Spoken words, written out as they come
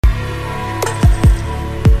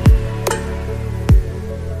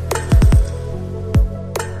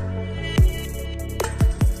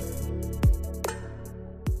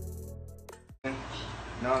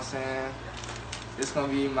I'm saying? It's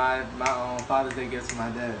gonna be my Father's Day gift to my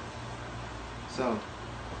dad. So,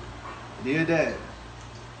 dear Dad,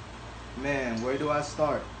 man, where do I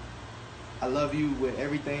start? I love you with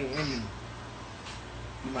everything in me.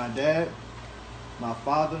 You my dad, my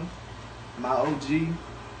father, my OG,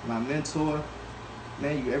 my mentor.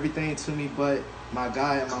 Man, you everything to me but my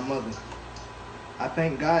guy and my mother. I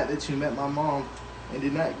thank God that you met my mom and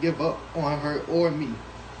did not give up on her or me.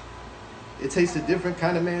 It takes a different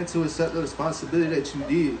kind of man to accept the responsibility that you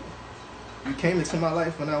did. You came into my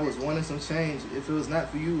life when I was wanting some change. If it was not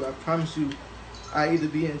for you, I promise you, I'd either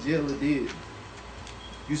be in jail or dead.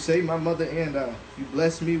 You saved my mother and I. You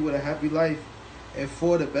blessed me with a happy life and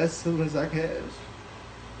 4 of the best siblings I can have.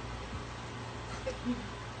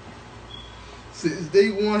 Since day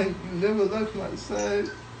one, you never left my side.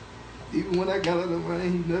 Even when I got out of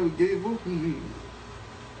line, you never gave up on me.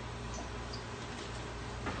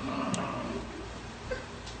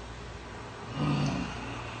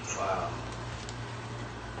 Wow.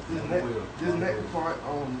 This next part, I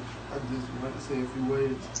just want to say a few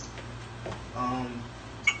words.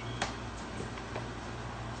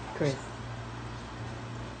 Chris.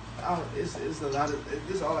 It's a lot of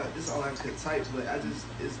this all I could type, but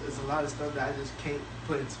it's a lot of stuff that I just can't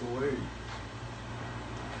put into words.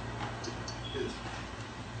 It's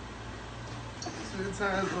been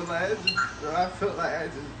times where like I felt like I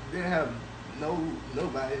just didn't have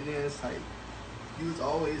nobody, and then it's like you was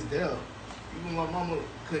always there. Even my mama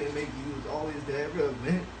couldn't make you was always there every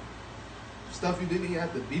event. Stuff you didn't even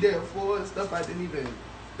have to be there for, stuff I didn't even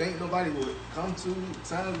think nobody would come to,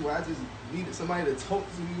 times where I just needed somebody to talk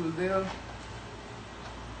to, you was there.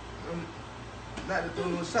 Not to throw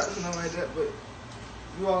no shots or nothing like that, but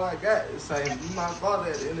you all I got. It's like you my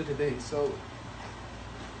father at the end of the day, so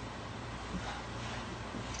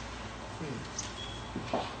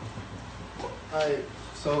Alright,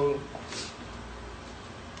 so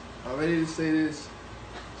I'm ready to say this,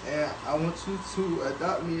 and I want you to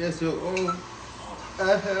adopt me as your own.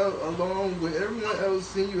 I have, along with everyone else,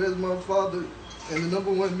 seen you as my father and the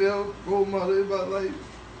 #1 male role model in my life.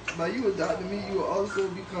 By you adopting me, you will also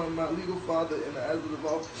become my legal father in the eyes of the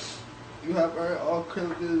law. You have earned all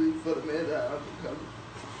credibility for the man that I'm becoming.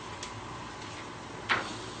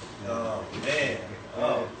 Oh, man.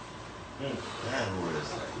 Oh.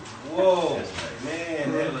 Whoa,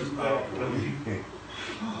 man, that was powerful.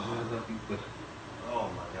 Oh,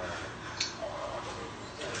 my God.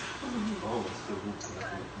 Oh, it's so good.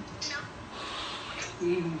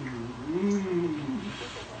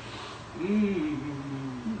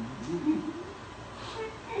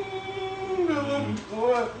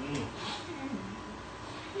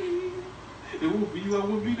 It won't be you, I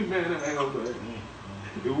won't be the man I am, man.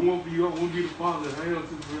 It won't be you, I won't be the father I am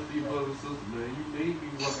to the rest of your brothers and sisters, man. You made me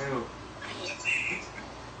what I am.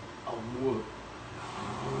 I would.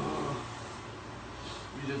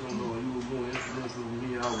 You just don't know, you were more influential than me,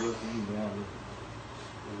 I was for you, man.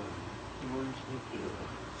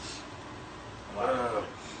 Wow.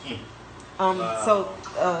 So,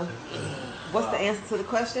 what's the answer to the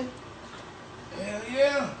question? Hell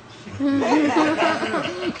yeah!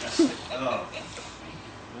 Oh.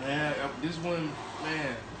 Man, this one,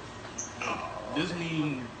 man, this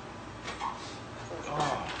mean,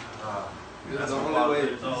 It's the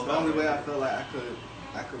only way I feel like I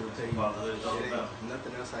could repay you. Fatherhood is all It ain't about.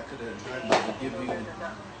 nothing else I could have done but to give you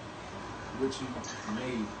what you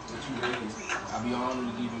made, what you raised. I'll be honored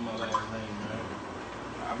to give you my last name, man.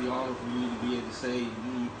 I'll be honored for you to be able to say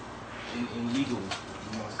me in legal,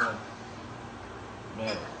 you my son.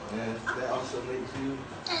 Man. And that also makes you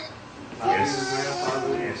my legal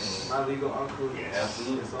grandfather, my legal uncle. Yeah,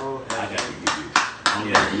 absolutely. It's all. I got to give you this.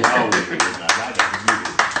 Yeah, you always do this. I got to give you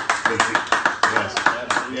this.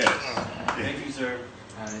 Yes. Thank you, sir.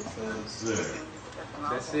 Alright, so Sir.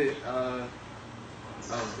 that's it.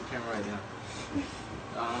 The camera right now. You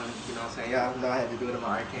know what I'm saying? Y'all know I had to do it in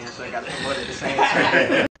my arcane, so I got to promote it at the same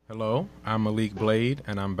time. Hello, I'm Malik Blade,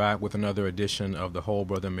 and I'm back with another edition of the Whole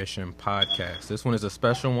Brother Mission podcast. This one is a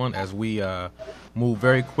special one as we move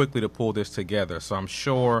very quickly to pull this together. So I'm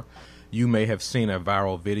sure you may have seen a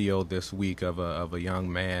viral video this week of a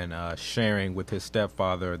young man sharing with his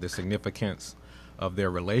stepfather the significance of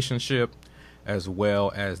their relationship, as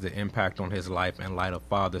well as the impact on his life in light of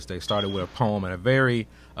Father's Day. Started with a poem and a very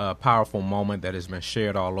powerful moment that has been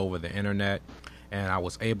shared all over the internet. And I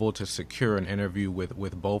was able to secure an interview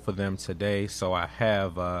with both of them today. So I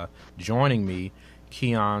have joining me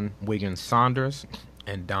Keon Wiggins Saunders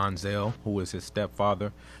and Donzel, who is his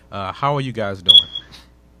stepfather. How are you guys doing?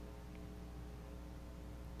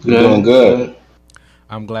 Doing good.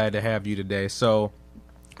 I'm glad to have you today. So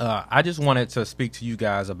I just wanted to speak to you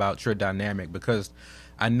guys about your dynamic because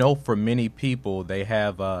I know for many people they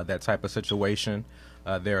have that type of situation.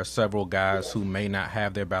 There are several guys who may not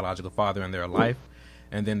have their biological father in their life.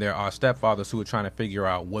 And then there are stepfathers who are trying to figure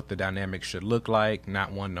out what the dynamic should look like,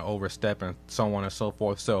 not wanting to overstep and so on and so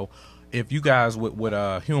forth. So if you guys would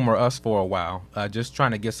humor us for a while, just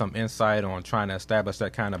trying to get some insight on trying to establish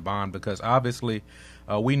that kind of bond, because obviously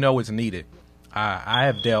we know it's needed. I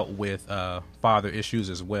have dealt with father issues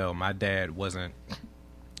as well. My dad wasn't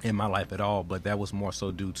in my life at all, but that was more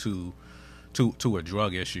so due to a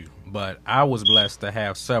drug issue. But I was blessed to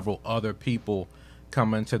have several other people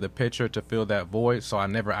come into the picture to fill that void, so I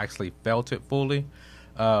never actually felt it fully.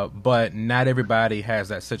 But not everybody has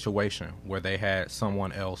that situation where they had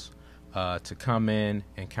someone else to come in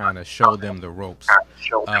and kind of show them the ropes.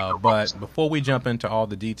 But before we jump into all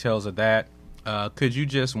the details of that, could you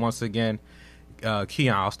just once again,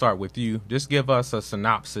 Keon, I'll start with you. Just give us a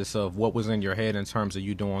synopsis of what was in your head in terms of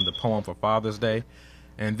you doing the poem for Father's Day,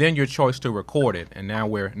 and then your choice to record it. And now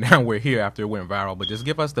we're here after it went viral. But just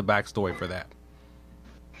give us the backstory for that.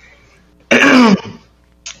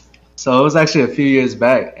 So it was actually a few years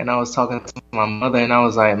back, and I was talking to my mother, and I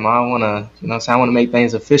was like, "Ma, I wanna, I want to make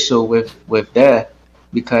things official with Dad,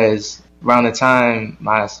 because around the time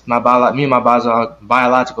me and my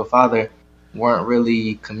biological father weren't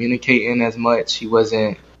really communicating as much. He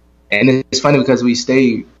wasn't, and it's funny because we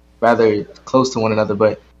stayed rather close to one another,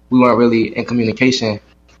 but we weren't really in communication,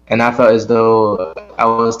 and I felt as though I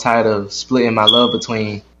was tired of splitting my love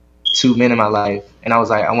between two men in my life, and I was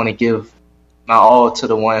like, I want to give my all to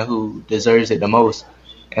the one who deserves it the most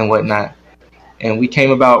and whatnot. And we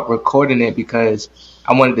came about recording it because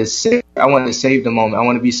I wanted to save the moment. I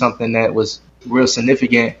wanted to be something that was real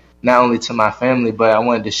significant, not only to my family, but I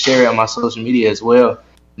wanted to share it on my social media as well,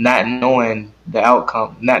 not knowing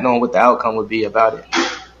what the outcome would be about it.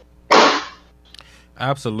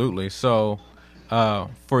 Absolutely. So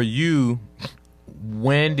for you,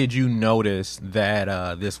 when did you notice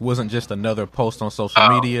that this wasn't just another post on social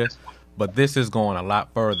media, but this is going a lot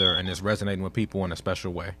further and it's resonating with people in a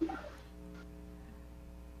special way?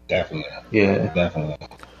 Definitely. Yeah. Definitely.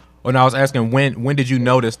 And I was asking, when did you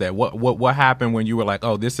notice that? What happened when you were like,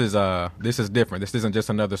 oh, this is different. This isn't just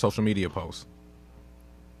another social media post.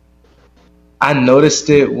 I noticed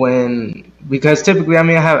it because typically, I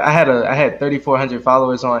had 3,400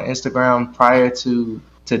 followers on Instagram prior to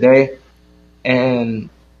today, and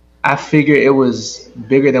I figured it was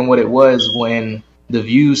bigger than what it was when the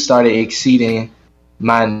views started exceeding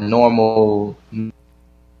my normal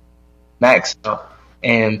max,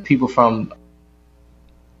 and people were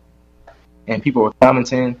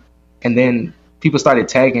commenting, and then people started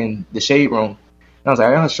tagging the Shade Room. And I was like,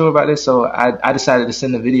 I'm not sure about this, so I decided to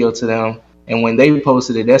send the video to them. And when they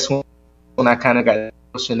posted it, that's when I kind of got the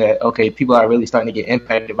notion that, okay, people are really starting to get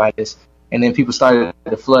impacted by this. And then people started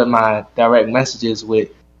to flood my direct messages with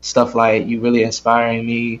stuff like, you really inspiring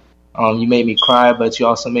me. You made me cry, but you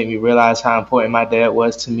also made me realize how important my dad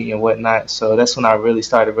was to me and whatnot. So that's when I really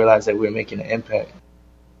started to realize that we were making an impact.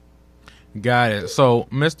 Got it. So,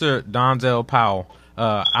 Mr. Donzel Powell,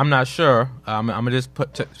 I'm not sure. I'm gonna just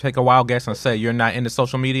take a wild guess and say you're not into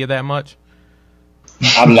social media that much.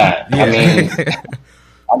 I'm not. Yeah. I mean,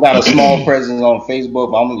 I got a small presence on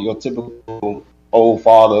Facebook, but I'm your typical old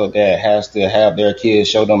father that has to have their kids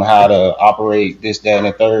show them how to operate this, that, and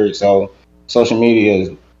the third. So, social media is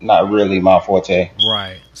not really my forte.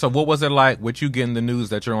 Right. So, what was it like with you getting the news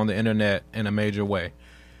that you're on the internet in a major way?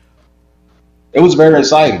 It was very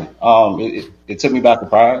exciting. It took me by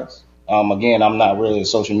surprise. Again, I'm not really a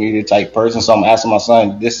social media type person, so I'm asking my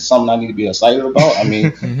son, this is something I need to be excited about. I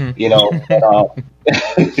mean,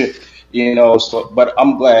 but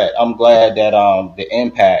I'm glad that the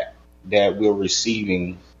impact that we're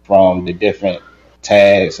receiving from the different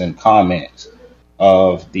tags and comments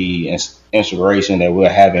of the inspiration that we're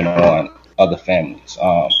having on other families.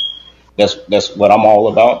 That's what I'm all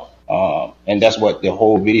about. And that's what the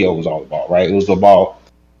whole video was all about, right? It was about,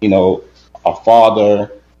 a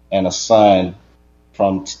father and a son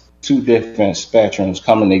from two different spectrums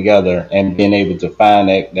coming together and being able to find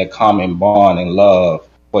that common bond and love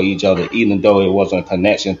for each other, even though it wasn't a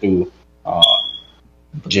connection through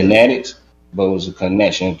genetics, but it was a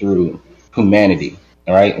connection through humanity,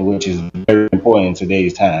 right? Which is very important in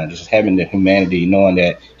today's time, just having the humanity, knowing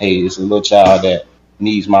that, hey, it's a little child that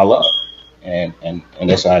needs my love. And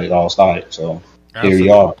that's how it all started. So here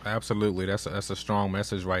you are. Absolutely. That's a strong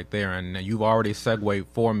message right there. And you've already segued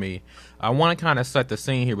for me. I want to kind of set the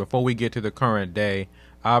scene here before we get to the current day.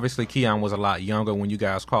 Obviously, Keon was a lot younger when you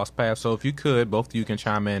guys crossed paths. So if you could, both of you can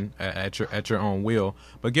chime in at your own will.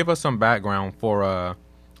 But give us some background for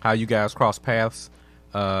how you guys crossed paths.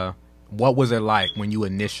 What was it like when you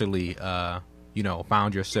initially,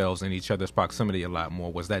 found yourselves in each other's proximity a lot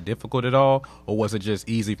more? Was that difficult at all, or was it just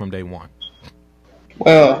easy from day one?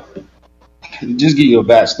 Well, just give you a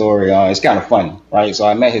backstory. It's kind of funny, right? So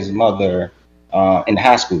I met his mother in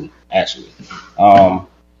high school, actually,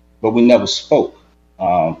 but we never spoke.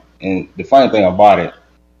 And the funny thing about it,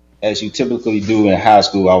 as you typically do in high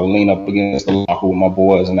school, I would lean up against the locker with my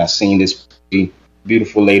boys, and I seen this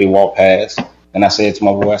beautiful lady walk past, and I said to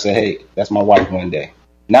my boy, I said, "Hey, that's my wife," one day,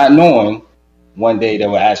 not knowing one day that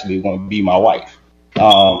was actually going to be my wife.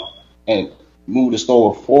 And move the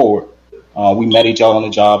story forward. We met each other on the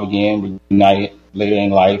job again, we reunited later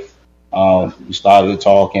in life. We started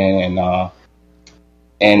talking,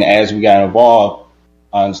 and as we got involved,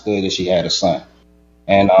 I understood that she had a son.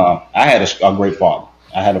 And I had a great father.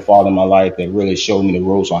 I had a father in my life that really showed me the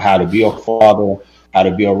ropes on how to be a father, how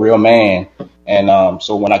to be a real man. And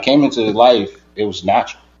so when I came into his life, it was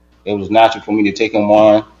natural. It was natural for me to take him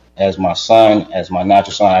on as my son, as my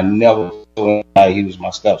natural son. I never told him like he was my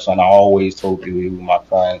stepson. I always told people he was my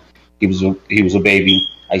son. He was a baby.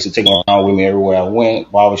 I used to take him around with me everywhere I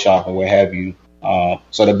went, barbershop and what have you.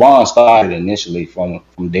 So the bond started initially from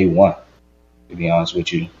day one, to be honest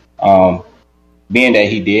with you. Being that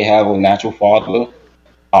he did have a natural father,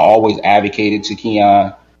 I always advocated to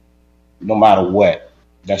Keon, no matter what,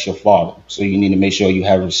 that's your father. So you need to make sure you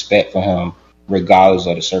have respect for him, regardless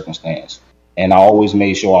of the circumstance. And I always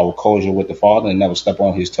made sure I was cordial with the father and never step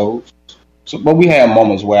on his toes. So, but we had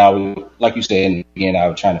moments where I was, like you said in the beginning, I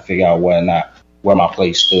was trying to figure out where my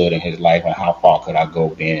place stood in his life and how far could I go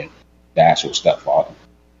being the actual stepfather.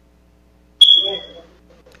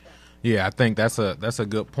 Yeah, I think that's a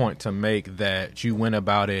good point to make, that you went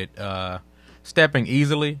about it stepping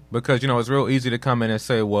easily, because it's real easy to come in and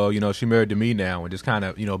say, well, she married to me now, and just kind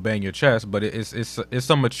of bang your chest. But it's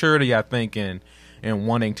some maturity, I think, in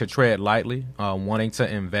wanting to tread lightly, wanting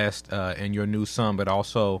to invest in your new son, but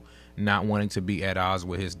also not wanting to be at odds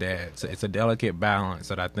with his dad. So it's a delicate balance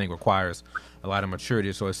that I think requires a lot of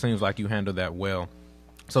maturity. So it seems like you handled that well.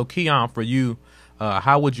 So Keon, for you,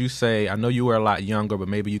 how would you say, I know you were a lot younger, but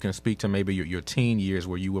maybe you can speak to maybe your teen years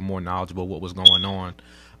where you were more knowledgeable of what was going on.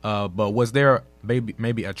 But was there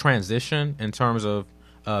maybe a transition in terms of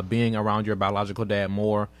being around your biological dad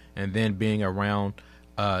more and then being around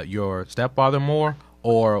your stepfather more?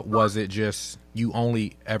 Or was it just you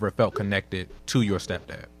only ever felt connected to your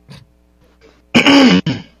stepdad?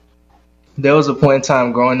 There was a point in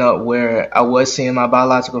time growing up where I was seeing my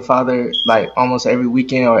biological father like almost every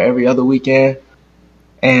weekend or every other weekend.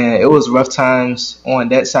 And it was rough times on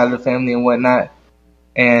that side of the family and whatnot.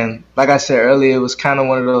 And like I said earlier, it was kind of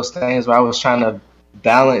one of those things where I was trying to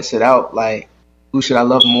balance it out. Like, who should I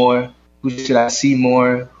love more? Who should I see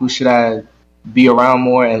more? Who should I be around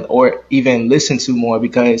more or even listen to more?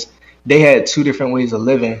 Because they had two different ways of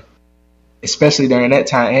living, especially during that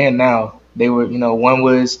time and now. They were, one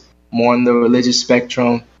was more on the religious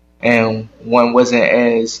spectrum and one wasn't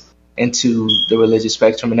as into the religious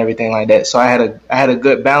spectrum and everything like that. So I had a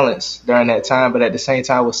good balance during that time, but at the same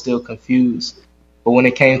time I was still confused. But when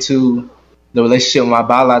it came to the relationship with my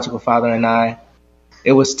biological father and I,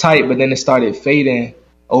 it was tight, but then it started fading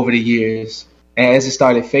over the years. And as it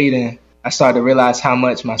started fading, I started to realize how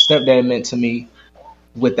much my stepdad meant to me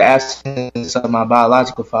with the absence of my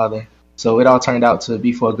biological father. So it all turned out to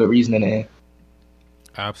be for a good reason in the end.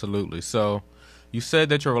 Absolutely. So you said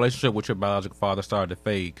that your relationship with your biological father started to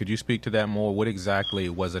fade. Could you speak to that more? What exactly,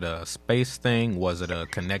 was it a space thing? Was it a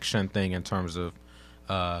connection thing in terms of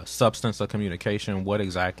substance of communication? What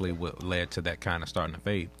exactly led to that kind of starting to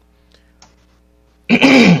fade?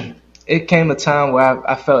 It came a time where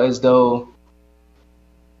I felt as though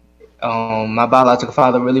my biological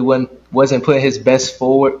father really wasn't putting his best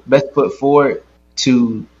foot forward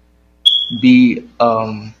to be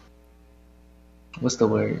what's the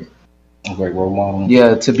word? A great role model.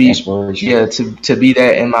 Yeah, to be inspiration. Yeah, to be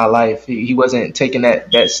that in my life. He wasn't taking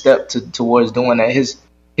that step towards doing that.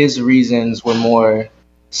 His reasons were more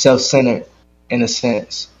self-centered in a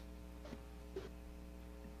sense.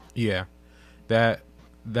 Yeah, that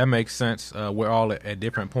makes sense. We're all at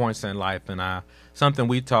different points in life, and something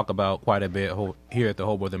we talk about quite a bit here at the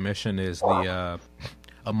Whole Brother Mission is the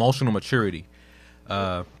emotional maturity.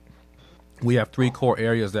 We have three core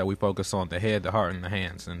areas that we focus on: the head, the heart, and the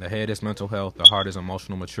hands. And the head is mental health, the heart is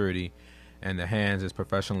emotional maturity, and the hands is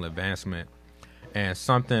professional advancement. And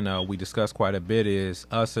something we discuss quite a bit is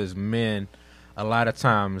us as men, a lot of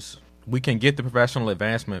times we can get the professional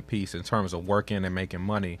advancement piece in terms of working and making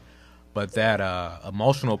money, but that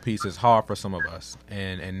emotional piece is hard for some of us,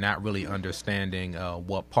 and not really understanding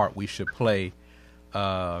what part we should play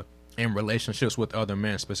in relationships with other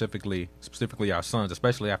men, specifically our sons,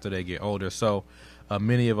 especially after they get older. So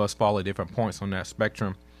many of us fall at different points on that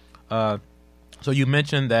spectrum. So you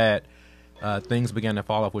mentioned that things began to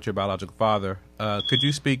fall off with your biological father. Could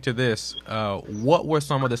you speak to this? What were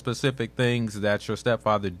some of the specific things that your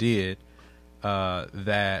stepfather did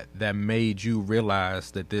that made you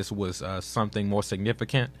realize that this was something more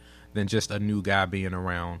significant than just a new guy being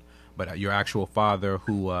around, but your actual father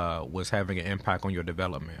who was having an impact on your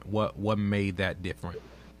development? What made that different?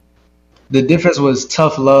 The difference was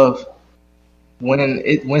tough love.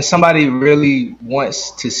 When somebody really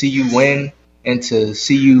wants to see you win and to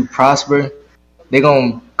see you prosper, they're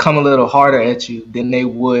going to come a little harder at you than they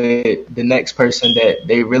would the next person that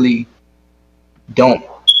they really don't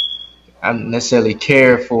necessarily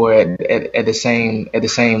care for at the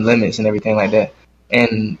same limits and everything like that.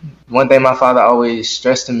 And one thing my father always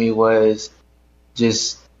stressed to me was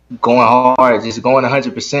just going hard, just going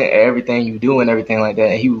 100% at everything you do and everything like that.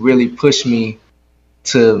 And he really pushed me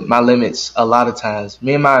to my limits a lot of times.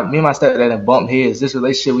 Me and my stepdad have bumped heads. This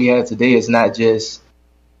relationship we have today is not just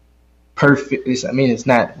perfect. It's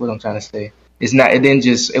not what I'm trying to say.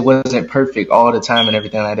 It wasn't perfect all the time and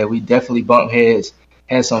everything like that. We definitely bumped heads,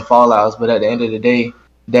 had some fallouts, but at the end of the day,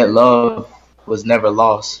 that love was never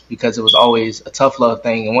lost because it was always a tough love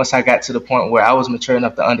thing. And once I got to the point where I was mature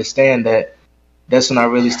enough to understand that, that's when I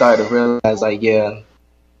really started to realize, like, yeah,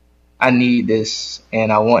 I need this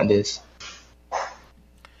and I want this.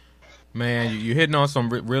 Man, you're hitting on some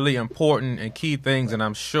really important and key things, and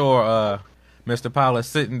I'm sure Mr. Powell is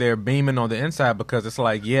sitting there beaming on the inside because it's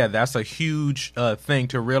like, yeah, that's a huge thing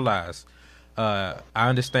to realize. I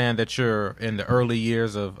understand that you're in the early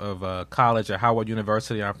years of college at Howard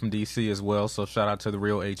University. I'm from D.C. as well, so shout out to the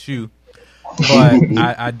real HU. But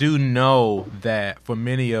I do know that for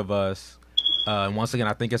many of us, and once again,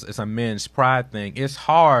 I think it's a men's pride thing. It's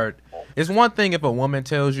hard. It's one thing if a woman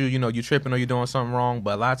tells you, you're tripping or you're doing something wrong,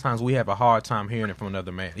 but a lot of times we have a hard time hearing it from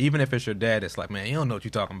another man. Even if it's your dad, it's like, man, you don't know what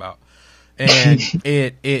you're talking about. And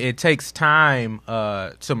it takes time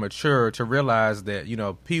to mature, to realize that,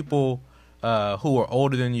 people who are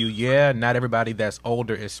older than you, not everybody that's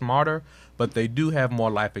older is smarter, but they do have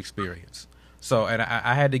more life experience. So, and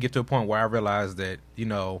I had to get to a point where I realized that,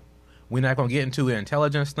 we're not going to get into the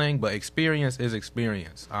intelligence thing, but experience is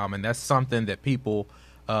experience. And that's something that people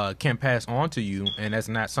can pass on to you, and that's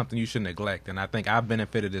not something you should neglect. And I think I've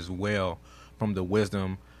benefited as well from the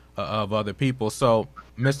wisdom of other people. So,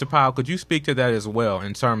 Mr. Powell, could you speak to that as well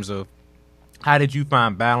in terms of how did you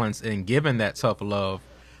find balance in giving that tough love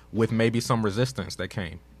with maybe some resistance that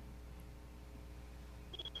came?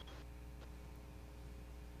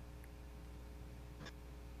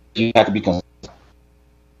 You have to be consistent.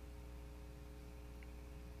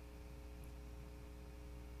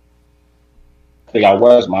 Figure out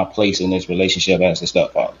where's my place in this relationship as a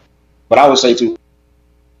stepfather. But I would say too,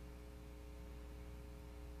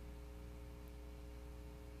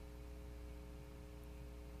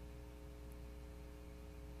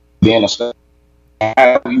 being a step,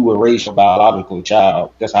 how you would raise your biological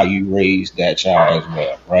child, that's how you raise that child as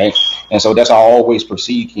well, right? And so that's how I always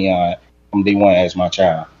perceive Keon from day one as my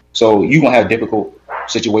child. So you're gonna have difficult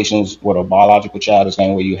situations with a biological child the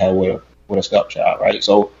same way you have with a stepchild, right?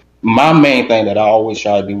 So my main thing that I always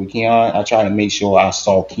try to do with Keon, I try to make sure I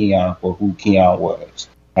saw Keon for who Keon was.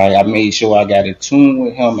 Right? I made sure I got in tune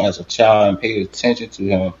with him as a child and paid attention to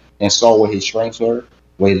him and saw what his strengths were,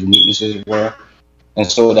 what his weaknesses were, and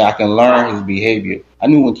so that I can learn his behavior. I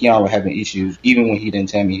knew when Keon was having issues, even when he didn't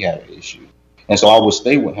tell me he had an issue. And so I would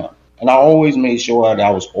stay with him. And I always made sure that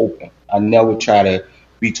I was open. I never try to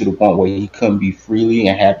be to the point where he couldn't be freely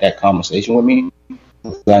and have that conversation with me.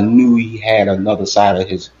 I knew he had another side of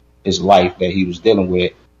his life that he was dealing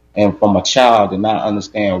with. And from a child to not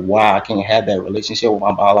understand why I can't have that relationship with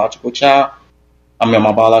my biological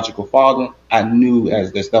my biological father, I knew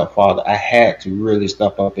as the stepfather, I had to really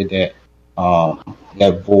step up in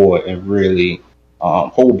that void and really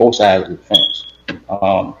hold both sides of the fence.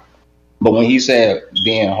 But when he said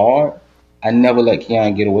being hard, I never let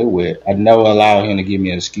Keon get away with it. I never allowed him to give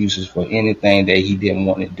me excuses for anything that he didn't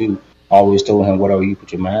want to do. I always told him, whatever you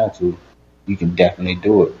put your mind to, you can definitely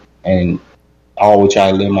do it. And I always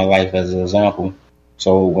try to live my life as an example.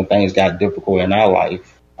 So when things got difficult in our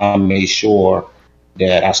life, I made sure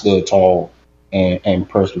that I stood tall and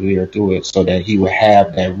persevered through it so that he would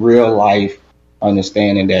have that real life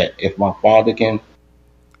understanding that if my father can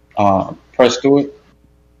press through it,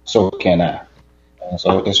 so can I. And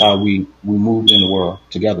so that's how we moved in the world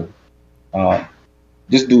together.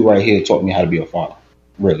 This dude right here taught me how to be a father.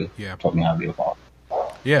 Really, taught me how to be a father.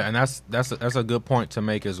 Yeah, and that's a good point to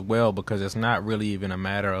make as well, because it's not really even a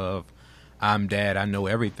matter of I'm dad, I know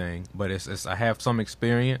everything, but it's I have some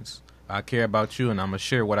experience, I care about you, and I'm gonna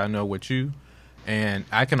share what I know with you, and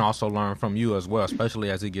I can also learn from you as well, especially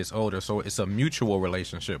as he gets older. So it's a mutual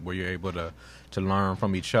relationship where you're able to learn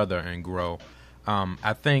from each other and grow.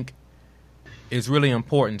 I think it's really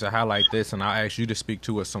important to highlight this, and I'll ask you to speak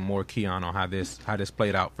to it some more, Keon, on how this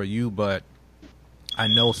played out for you. But I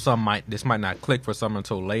know this might not click for some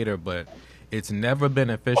until later, but it's never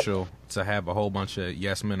beneficial to have a whole bunch of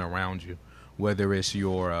yes men around you, whether it's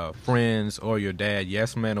your friends or your dad.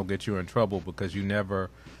 Yes men will get you in trouble because you never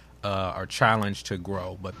are challenged to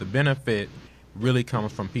grow. But the benefit really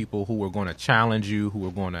comes from people who are going to challenge you, who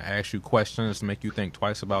are going to ask you questions, make you think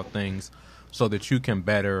twice about things, so that you can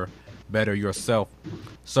better yourself.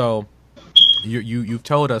 So you've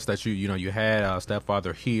told us that you had a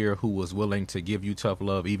stepfather here who was willing to give you tough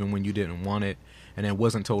love even when you didn't want it, and it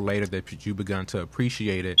wasn't until later that you begun to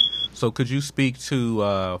appreciate it. So could you speak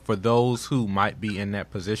to for those who might be in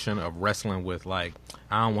that position of wrestling with, like,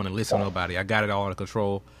 I don't want to listen to nobody, I got it all under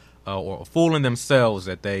control, or fooling themselves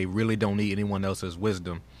that they really don't need anyone else's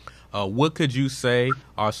wisdom? What could you say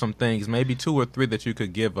are some things, maybe 2 or 3, that you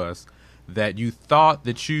could give us that you thought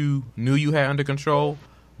that you knew you had under control,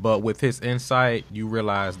 but with his insight, you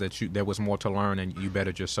realized that there was more to learn and you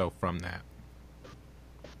bettered yourself from that?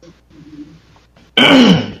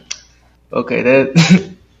 Okay,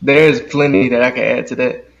 there's plenty that I can add to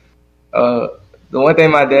that. The one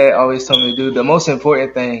thing my dad always told me to do, the most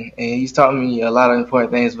important thing, and he's taught me a lot of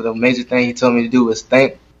important things, but the major thing he told me to do was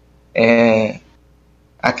think. And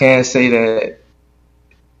I can say that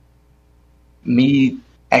me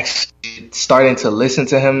actually starting to listen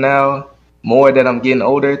to him now, more that I'm getting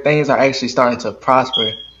older, things are actually starting to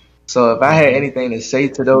prosper. So if I had anything to say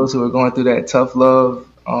to those who are going through that tough love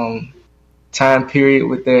time period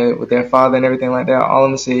with their father and everything like that, all I'm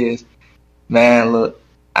gonna say is, man, look,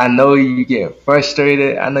 I know you get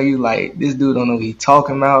frustrated. I know you like, this dude don't know what he's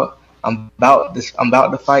talking about. I'm about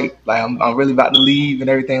to fight. Like I'm really about to leave and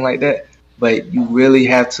everything like that. But you really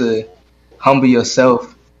have to humble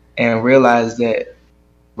yourself and realize that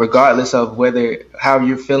regardless of how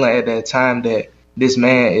you're feeling at that time, that this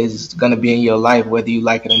man is going to be in your life, whether you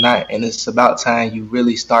like it or not. And it's about time you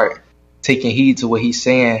really start taking heed to what he's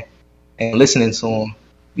saying and listening to him,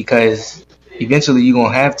 because eventually you're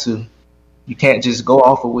going to have to. You can't just go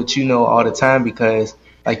off of what you know all the time, because,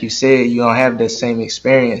 like you said, you don't have that same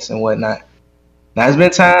experience and whatnot. Now, there's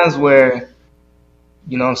been times where,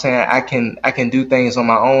 you know what I'm saying, I can do things on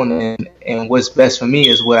my own, and what's best for me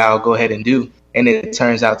is what I'll go ahead and do, and it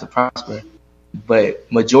turns out to prosper.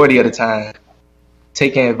 But majority of the time,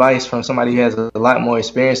 taking advice from somebody who has a lot more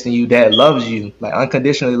experience than you, that loves you, like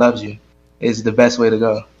unconditionally loves you, is the best way to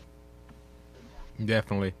go.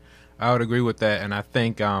 Definitely. I would agree with that. And I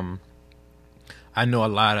think I know a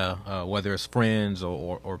lot of whether it's friends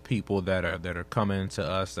or people that are coming to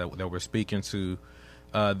us that we're speaking to,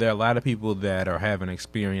 there are a lot of people that are having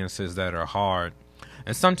experiences that are hard.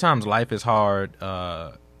 And sometimes life is hard,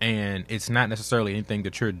 and it's not necessarily anything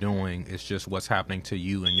that you're doing. It's just what's happening to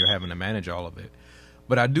you, and you're having to manage all of it.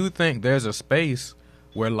 But I do think there's a space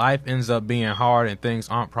where life ends up being hard and things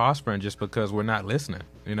aren't prospering just because we're not listening,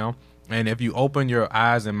 you know? And if you open your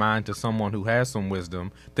eyes and mind to someone who has some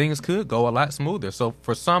wisdom, things could go a lot smoother. So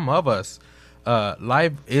for some of us,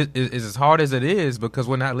 life is as hard as it is because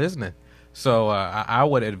we're not listening. So I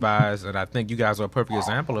would advise, and I think you guys are a perfect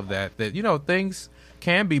example of that, things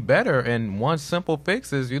can be better. And one simple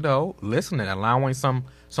fix is, listening, allowing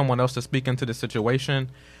someone else to speak into the situation.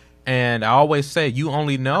 And I always say, you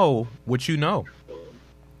only know what you know.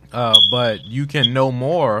 But you can know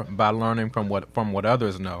more by learning from what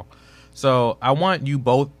others know. So I want you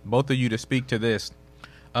both of you to speak to this.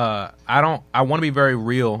 I want to be very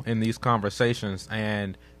real in these conversations,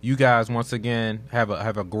 and you guys once again have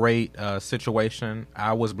a great situation.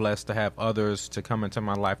 I was blessed to have others to come into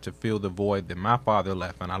my life to fill the void that my father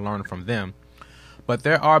left, and I learned from them. But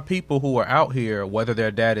there are people who are out here, whether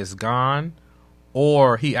their dad is gone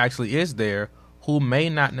or he actually is there, who may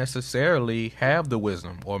not necessarily have the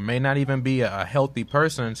wisdom, or may not even be a healthy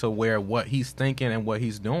person to where what he's thinking and what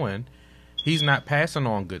he's doing, he's not passing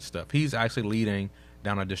on good stuff. He's actually leading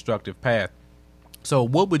down a destructive path. So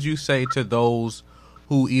what would you say to those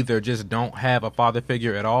who either just don't have a father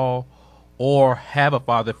figure at all, or have a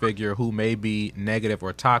father figure who may be negative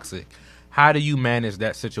or toxic? How do you manage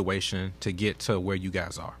that situation to get to where you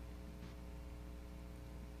guys are?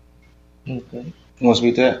 Okay. You want to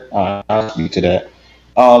speak to that? I'll speak to that.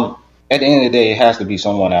 At the end of the day, it has to be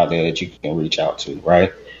someone out there that you can reach out to,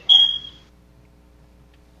 right?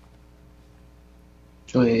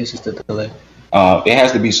 Go ahead, it's just a delay. It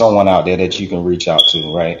has to be someone out there that you can reach out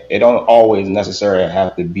to, right? It don't always necessarily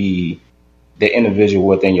have to be the individual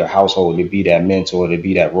within your household to be that mentor, to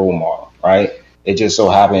be that role model, right? It just so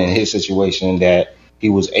happened in his situation that he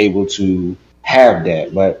was able to have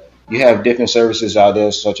that. But you have different services out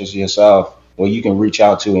there, such as yourself, where you can reach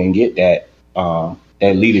out to and get that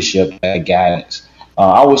leadership, that guidance.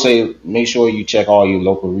 I would say make sure you check all your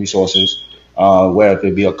local resources, whether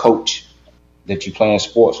it be a coach that you playing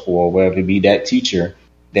sports for, whether it be that teacher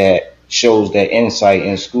that shows that insight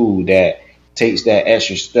in school, that takes that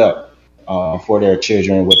extra step for their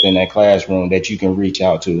children within that classroom that you can reach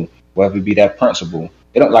out to, whether it be that principal.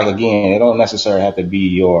 It don't, like, again, it don't necessarily have to be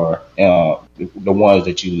your the ones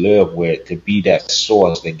that you live with to be that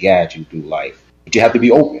source that guides you through life. But you have to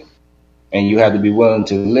be open, and you have to be willing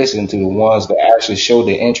to listen to the ones that actually show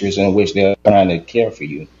the interest in which they're trying to care for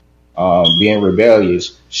you. Being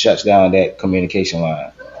rebellious shuts down that communication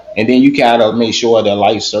line. And then you gotta make sure that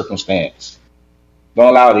life circumstance don't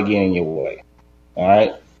allow it to get in your way. All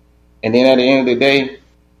right. And then at the end of the day,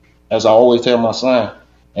 as I always tell my son,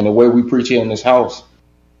 and the way we preach here in this house,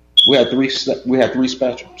 we have three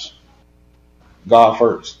spectrums. God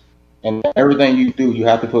first. And everything you do, you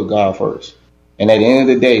have to put God first. And at the end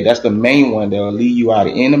of the day, that's the main one that will lead you out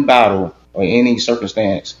of any battle or any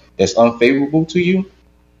circumstance that's unfavorable to you,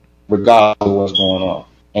 regardless of what's going on.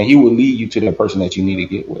 And he will lead you to the person that you need to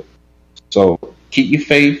get with. So keep your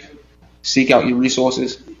faith, seek out your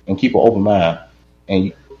resources, and keep an open mind,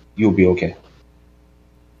 and you'll be okay.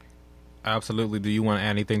 Absolutely. Do you want to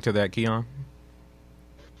add anything to that, Keon?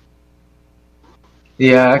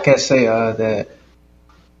 Yeah, I can say that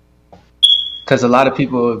because a lot of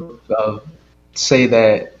people say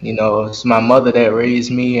that, it's my mother that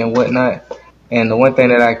raised me and whatnot. And the one thing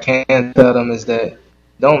that I can tell them is that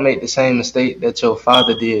don't make the same mistake that your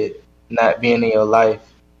father did, not being in your life.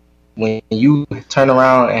 When you turn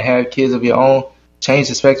around and have kids of your own, change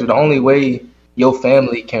the perspective. The only way your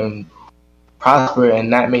family can prosper and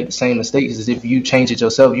not make the same mistakes is if you change it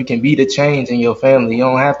yourself. You can be the change in your family. You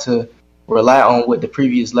don't have to rely on what the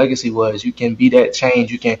previous legacy was. You can be that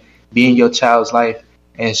change. You can be in your child's life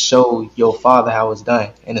and show your father how it's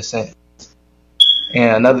done, in a sense.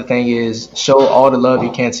 And another thing is show all the love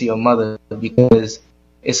you can to your mother, because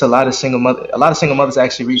it's a lot of single mothers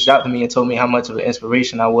actually reached out to me and told me how much of an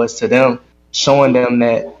inspiration I was to them, showing them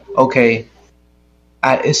that, okay,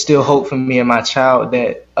 it's still hope for me and my child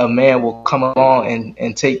that a man will come along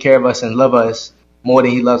and take care of us and love us more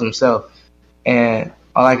than he loves himself. And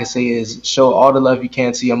all I can say is show all the love you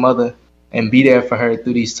can to your mother and be there for her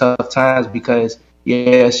through these tough times, because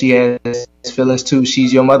yeah, she has feelings too.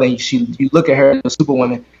 She's your mother, and you look at her as a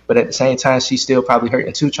superwoman, but at the same time, she's still probably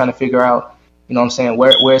hurting too, trying to figure out, what I'm saying,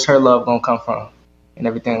 where's her love gonna come from and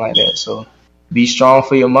everything like that. So be strong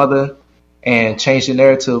for your mother and change the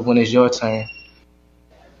narrative when it's your turn.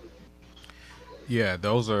 Yeah,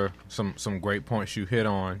 those are some great points you hit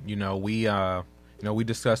on. We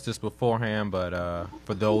discussed this beforehand, but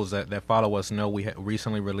for those that follow us know we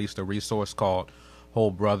recently released a resource called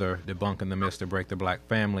Whole Brother, Debunking the Myths to Break the Black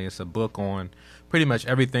Family. It's a book on pretty much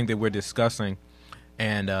everything that we're discussing.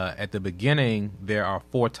 And at the beginning, there are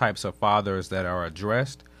 4 types of fathers that are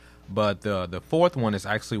addressed. But the fourth one is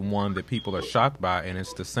actually one that people are shocked by, and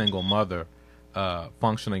it's the single mother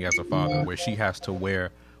functioning as a father, where she has to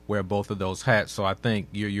wear both of those hats. So I think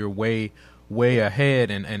you're way ahead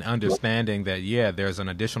in understanding that, yeah, there's an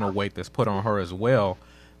additional weight that's put on her as well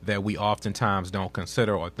that we oftentimes don't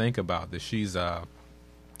consider or think about, that she's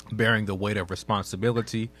bearing the weight of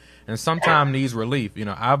responsibility and sometimes needs relief.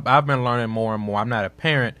 I've been learning more and more. I'm not a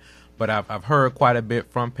parent, but I've heard quite a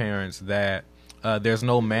bit from parents that there's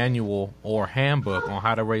no manual or handbook on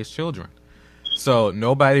how to raise children. So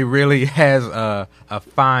nobody really has a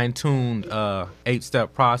fine-tuned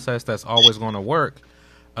 8-step process that's always going to work.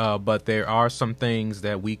 But there are some things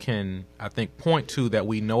that we can, I think, point to that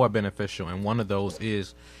we know are beneficial. And one of those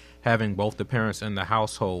is having both the parents in the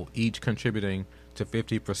household, each contributing to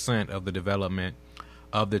 50% of the development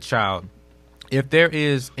of the child. If there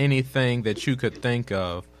is anything that you could think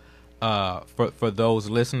of for those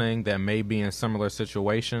listening that may be in similar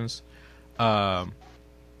situations,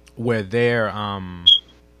 where they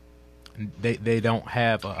don't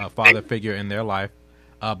have a father figure in their life,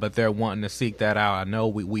 but they're wanting to seek that out. I know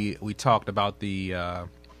we talked about the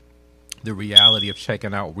reality of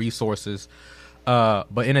checking out resources,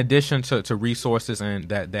 but in addition to resources and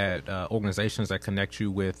that organizations that connect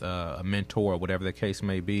you with a mentor or whatever the case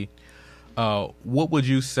may be, what would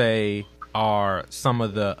you say are some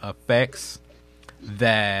of the effects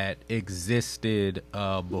that existed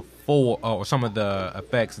before, or some of the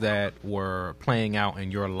effects that were playing out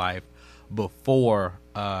in your life before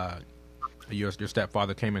your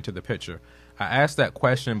stepfather came into the picture? I asked that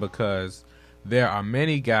question because there are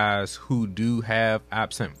many guys who do have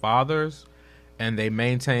absent fathers, and they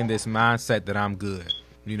maintain this mindset that I'm good.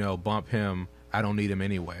 You know, bump him, I don't need him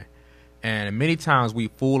anyway. And many times we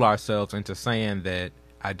fool ourselves into saying that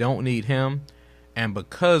I don't need him, and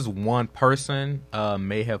because one person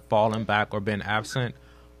may have fallen back or been absent,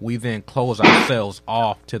 we then close ourselves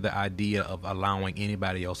off to the idea of allowing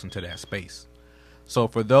anybody else into that space. So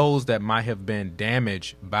for those that might have been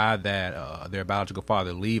damaged by that, their biological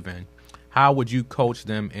father leaving, how would you coach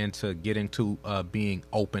them into getting to being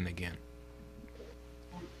open again?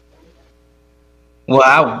 Well,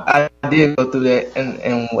 I did go through that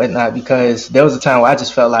and whatnot, because there was a time where I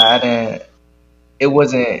just felt like I didn't.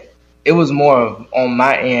 It was more of on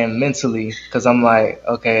my end mentally, because I'm like,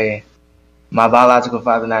 okay, my biological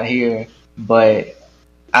father not here, but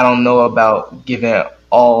I don't know about giving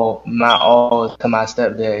all to my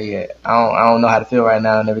stepdad yet. I don't know how to feel right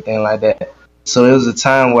now and everything like that. So it was a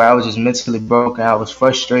time where I was just mentally broken. I was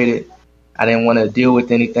frustrated. I didn't want to deal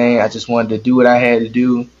with anything. I just wanted to do what I had to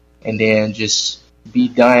do and then just be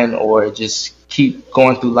done, or just keep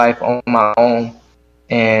going through life on my own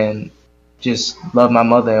and just love my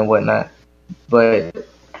mother and whatnot. But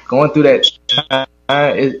going through that time,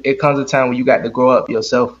 it comes a time when you got to grow up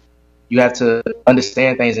yourself. You have to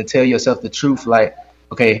understand things and tell yourself the truth. Like,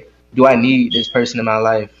 okay, do I need this person in my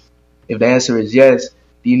life? If the answer is yes,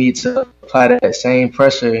 you need to apply that same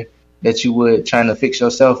pressure that you would trying to fix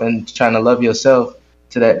yourself and trying to love yourself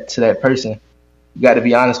to that person. You got to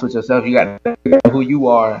be honest with yourself. You got to figure out who you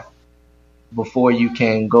are before you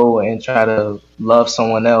can go and try to love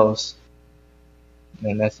someone else.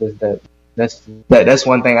 And that's just that. That's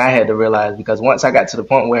one thing I had to realize, because once I got to the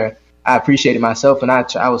point where I appreciated myself and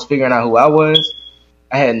I was figuring out who I was,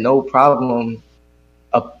 I had no problem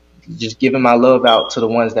of just giving my love out to the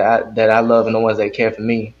ones that I love and the ones that care for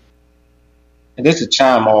me. And just to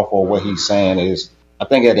chime off of what he's saying is, I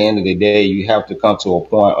think at the end of the day, you have to come to a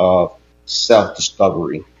point of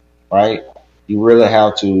self-discovery, right? You really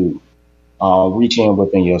have to reach in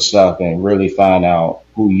within yourself and really find out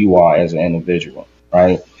who you are as an individual,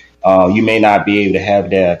 right? You may not be able to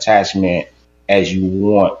have that attachment as you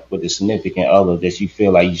want with the significant other that you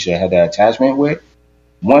feel like you should have that attachment with.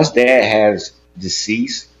 Once that has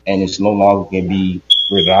deceased and it's no longer can be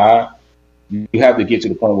revived, you have to get to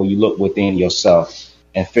the point where you look within yourself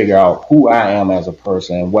and figure out who I am as a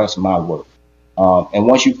person and what's my worth. And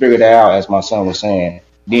once you figure that out, as my son was saying,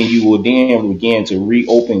 then you will then begin to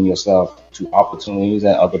reopen yourself to opportunities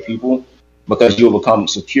and other people, because you'll become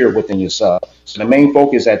secure within yourself. So the main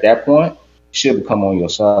focus at that point should become on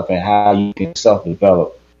yourself and how you can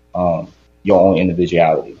self-develop your own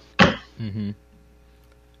individuality. Mm-hmm.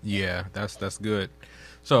 Yeah, that's good.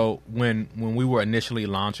 So when we were initially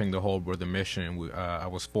launching the Whole Brother Mission, I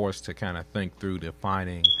was forced to kind of think through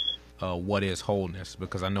defining what is wholeness,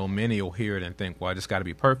 because I know many will hear it and think, well, I just got to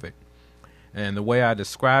be perfect. And the way I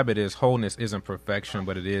describe it is, wholeness isn't perfection,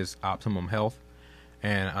 but it is optimum health.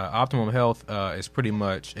 And optimum health is pretty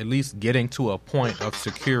much at least getting to a point of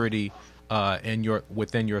security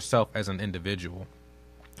within yourself as an individual.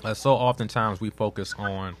 So oftentimes we focus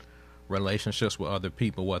on relationships with other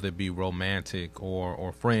people, whether it be romantic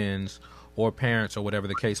or friends or parents or whatever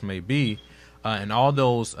the case may be, and all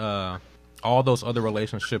those other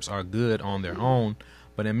relationships are good on their own.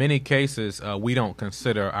 But in many cases, we don't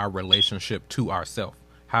consider our relationship to ourselves,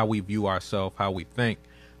 how we view ourselves, how we think.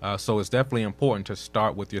 So it's definitely important to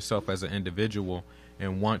start with yourself as an individual.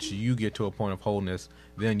 And once you get to a point of wholeness,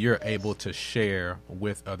 then you're able to share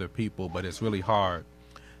with other people. But it's really hard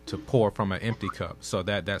to pour from an empty cup. So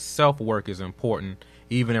that self-work is important,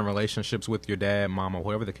 even in relationships with your dad, mom, or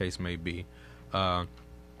whoever the case may be.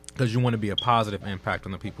 Because you want to be a positive impact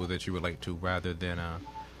on the people that you relate to rather than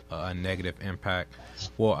a negative impact.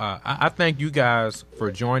 Well, I thank you guys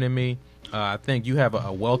for joining me. I think you have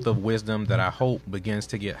a wealth of wisdom that I hope begins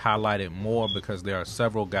to get highlighted more, because there are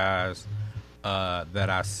several guys that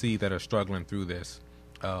I see that are struggling through this,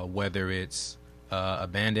 whether it's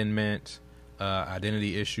abandonment,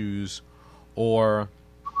 identity issues, or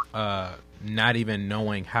not even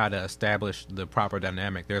knowing how to establish the proper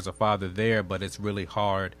dynamic. There's a father there, but it's really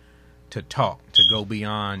hard to go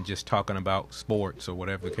beyond just talking about sports or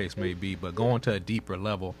whatever the case may be, but going to a deeper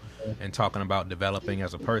level and talking about developing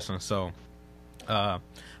as a person. So I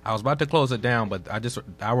was about to close it down, but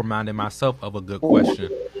I reminded myself of a good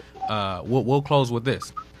question. We'll close with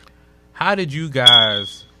this. How did you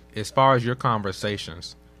guys, as far as your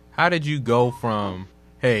conversations, How did you go from,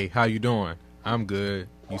 hey, how you doing? I'm good.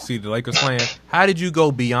 You see the Lakers playing? How did you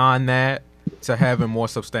go beyond that to having more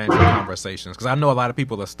substantial conversations? Because I know a lot of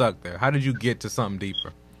people are stuck there. How did you get to something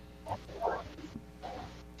deeper?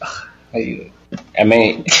 I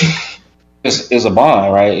mean, it's a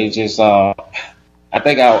bond, right? It's just, I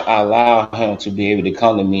think I allow him to be able to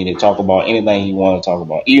come to me to talk about anything he want to talk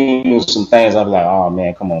about. Even with some things, I'm like, oh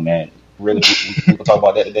man, come on, man. Really, we can talk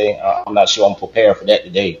about that today. I'm not sure I'm prepared for that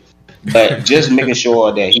today. But just making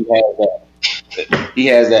sure that he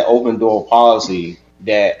has that open door policy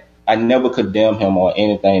that I never condemn him on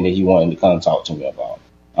anything that he wanted to come talk to me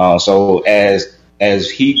about. So as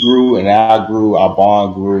he grew and I grew, our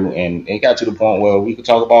bond grew, and it got to the point where we could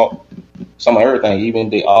talk about some of everything,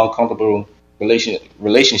 even the uncomfortable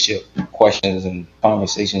relationship questions and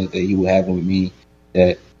conversations that he would have with me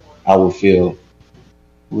that I would feel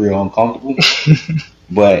real uncomfortable.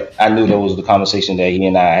 But I knew those were the conversation that he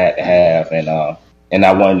and I had to have, and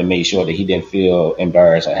I wanted to make sure that he didn't feel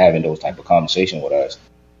embarrassed at having those type of conversations with us.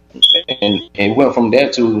 And it went from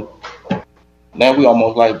that to now we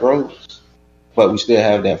almost like bros, but we still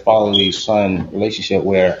have that fatherly-son relationship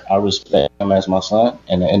where I respect him as my son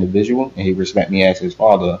and an individual, and he respect me as his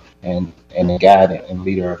father and the guide and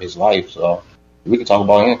leader of his life. So we can talk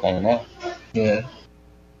about anything now. Yeah.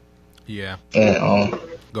 Yeah. And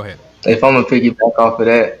Go ahead. if I'm gonna piggyback off of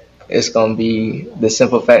that, it's gonna be the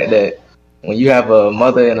simple fact that when you have a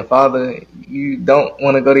mother and a father, you don't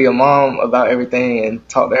want to go to your mom about everything and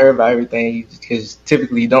talk to her about everything because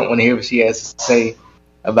typically you don't want to hear what she has to say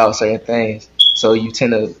about certain things. So you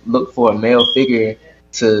tend to look for a male figure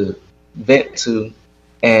to vent to,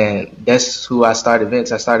 and that's who I started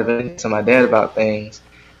venting. I started venting to my dad about things,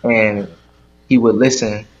 and he would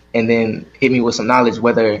listen and then hit me with some knowledge,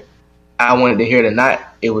 whether I wanted to hear it or not.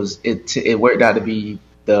 It worked out to be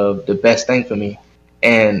the best thing for me,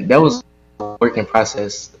 and that was a working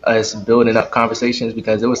process, us building up conversations,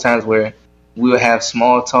 because there was times where we would have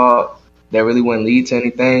small talk that really wouldn't lead to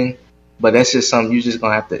anything, but that's just something you just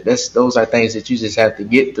gonna have to. Those are things that you just have to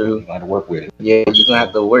get through. You got to work with it. Yeah, you're gonna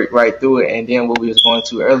have to work right through it. And then what we was going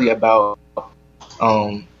to earlier about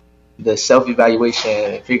the self-evaluation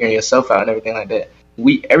and figuring yourself out and everything like that.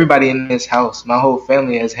 Everybody in this house, my whole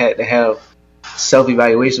family has had to have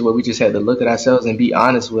self-evaluation where we just had to look at ourselves and be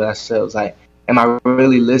honest with ourselves. Like, am I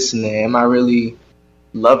really listening? Am I really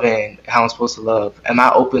loving how I'm supposed to love? Am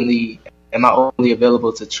I openly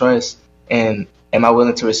available to trust? And am I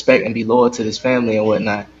willing to respect and be loyal to this family and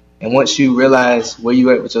whatnot? And once you realize where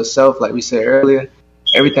you at with yourself, like we said earlier,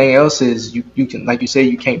 everything else is you can, like you say,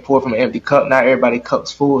 you can't pour from an empty cup. Not everybody's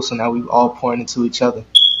cup's full, so now we all pouring into each other.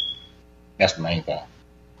 That's the main thing.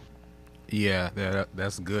 Yeah,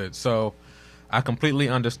 that's good. So I completely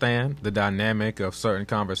understand the dynamic of certain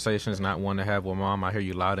conversations not wanting to have with mom. I hear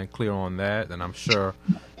you loud and clear on that, and I'm sure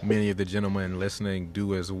many of the gentlemen listening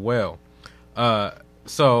do as well.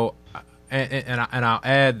 So I'll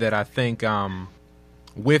add that I think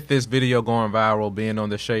with this video going viral, being on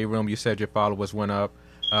the Shade Room, you said your followers went up.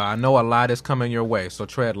 I know a lot is coming your way, so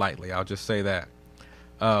tread lightly. I'll just say that.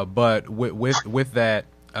 But with that,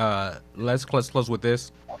 let's close with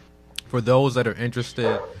this. For those that are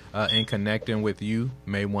interested in connecting with you,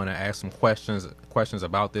 may want to ask some questions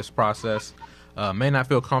about this process. May not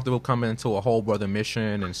feel comfortable coming into a whole brother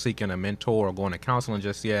mission and seeking a mentor or going to counseling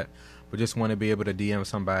just yet, but just want to be able to DM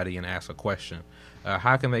somebody and ask a question.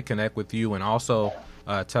 How can they connect with you, and also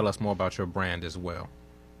tell us more about your brand as well?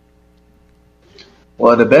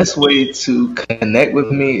 Well, the best way to connect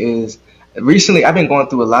with me is, recently I've been going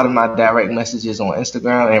through a lot of my direct messages on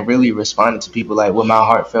Instagram and really responding to people like with my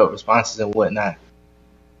heartfelt responses and whatnot.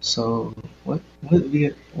 So what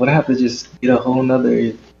would I have to just get a whole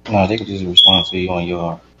nother? No, they can just respond to you on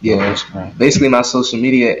your Instagram. Basically my social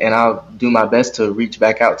media, and I'll do my best to reach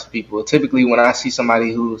back out to people. Typically when I see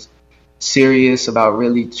somebody who's serious about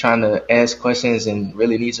really trying to ask questions and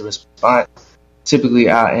really needs a response, typically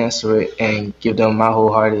I'll answer it and give them my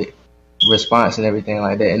wholehearted response and everything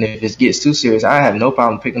like that. And if it gets too serious, I have no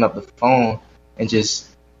problem picking up the phone and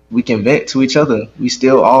we can vent to each other. We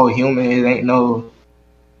still all human. It ain't no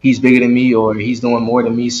he's bigger than me or he's doing more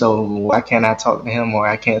than me, so why can't I talk to him, or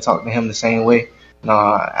I can't talk to him the same way? No,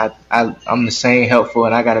 I'm the same helpful,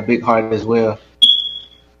 and I got a big heart as well.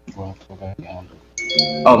 Oh,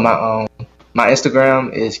 my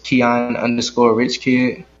Instagram is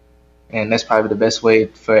Keon_RichKid, and that's probably the best way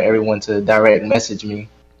for everyone to direct message me.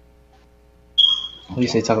 What do you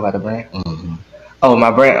say? Talk about the brand? Mm-hmm. Oh, my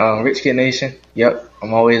brand, Rich Kid Nation. Yep,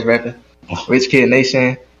 I'm always repping. Rich Kid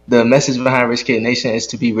Nation. The message behind Rich Kid Nation is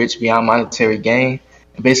to be rich beyond monetary gain.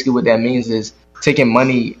 And basically what that means is taking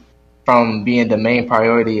money from being the main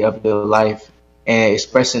priority of your life and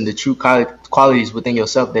expressing the true qualities within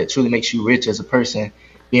yourself that truly makes you rich as a person.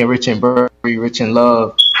 Being rich in bravery, rich in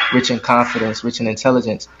love, rich in confidence, rich in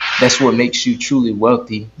intelligence. That's what makes you truly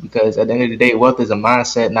wealthy, because at the end of the day, wealth is a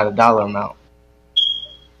mindset, not a dollar amount.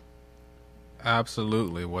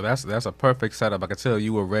 Absolutely. Well, that's a perfect setup. I could tell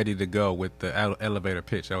you were ready to go with the elevator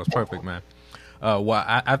pitch. That was perfect, man. Well,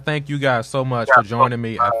 I thank you guys so much for joining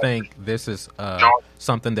me. I think this is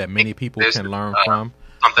something that many people can learn from.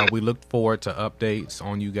 We look forward to updates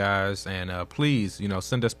on you guys, and please,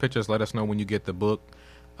 send us pictures. Let us know when you get the book.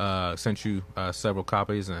 Sent you several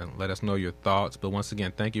copies, and let us know your thoughts. But once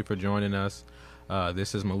again, thank you for joining us.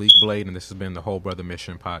 This is Malik Blade, and this has been the Whole Brother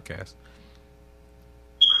Mission podcast.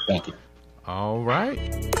 Thank you. All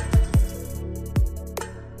right.